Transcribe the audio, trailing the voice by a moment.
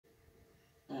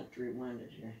I have to rewind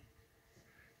it here.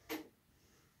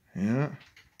 Yeah.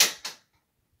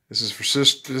 This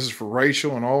is for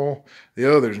Rachel, and all the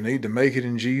others need to make it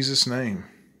in Jesus' name.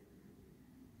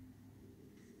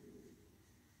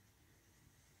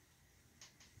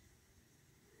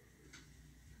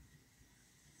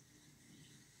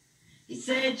 He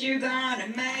said you're gonna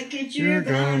make it, you're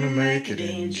gonna make it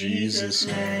in Jesus'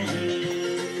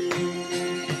 name.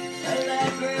 The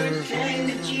lepers came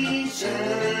to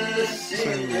Jesus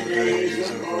in the days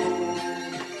of old.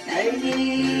 They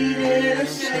needed a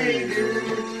Savior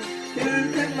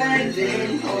who could make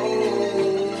them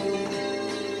whole.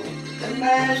 The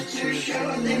Master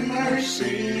showed them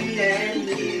mercy and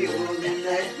healed in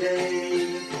that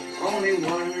day. Only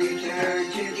one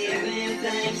returned to give him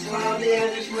thanks while the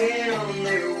others went on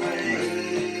their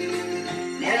way.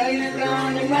 Now you're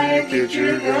gonna make it,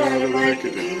 you're gonna make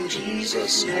it in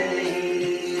Jesus'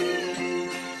 name.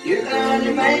 You're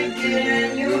gonna make it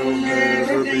and you'll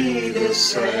never be the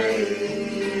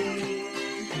same.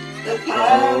 The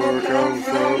power comes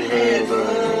from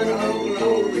heaven, oh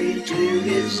glory to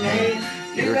his name.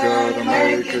 You're gonna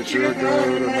make it, you're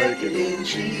gonna make it in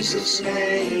Jesus'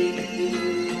 name.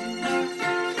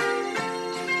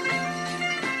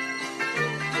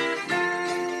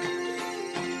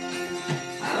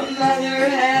 Mother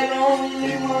had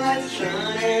only one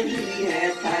son and he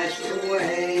had passed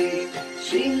away.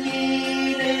 She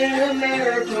needed a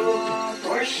miracle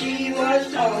for she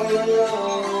was all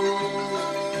alone.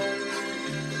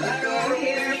 But oh,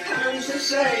 here comes the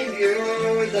Savior,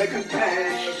 the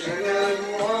compassionate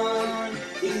one.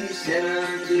 He said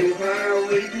unto her,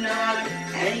 weep not,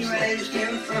 and he raised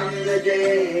him from the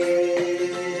dead.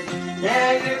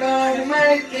 Now you're gonna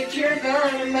make it, you're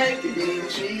gonna make it in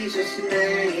Jesus'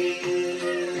 name.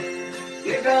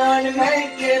 You're gonna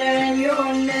make it and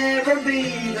you'll never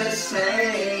be the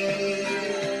same.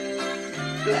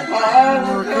 The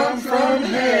power comes from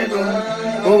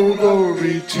heaven, oh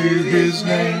glory to his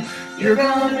name. You're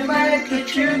gonna make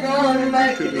it, you're gonna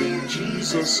make it in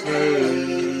Jesus'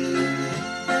 name.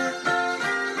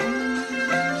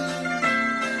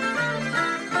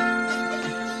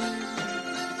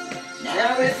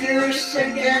 Now if you're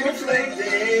sick and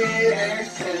afflicted and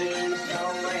things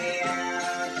don't way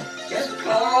out, just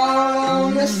call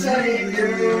on the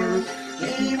Savior,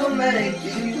 he will make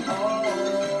you whole.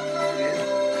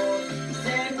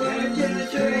 Stand where 2 or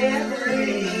 3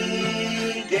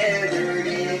 agree, gathered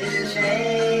in his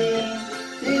name.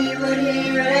 He would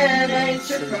hear and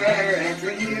answer prayer, and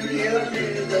for you he'll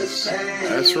do the same.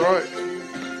 That's right.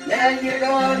 Now you're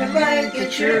gonna make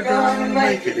it, you're gonna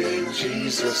make it in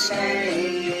Jesus'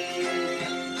 name.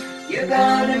 You're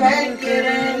gonna make it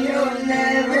and you'll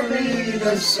never be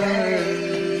the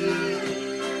same.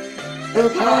 The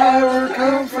power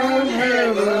comes from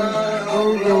heaven,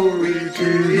 oh glory to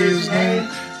his name.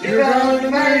 You're gonna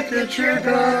make it, you're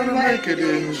gonna make it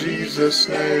in Jesus'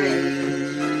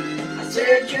 name. I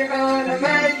said you're gonna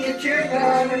make it, you're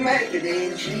gonna make it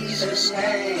in Jesus'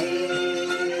 name.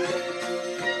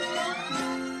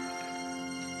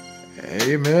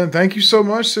 Amen. Thank you so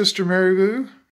much, Sister Mary Lou.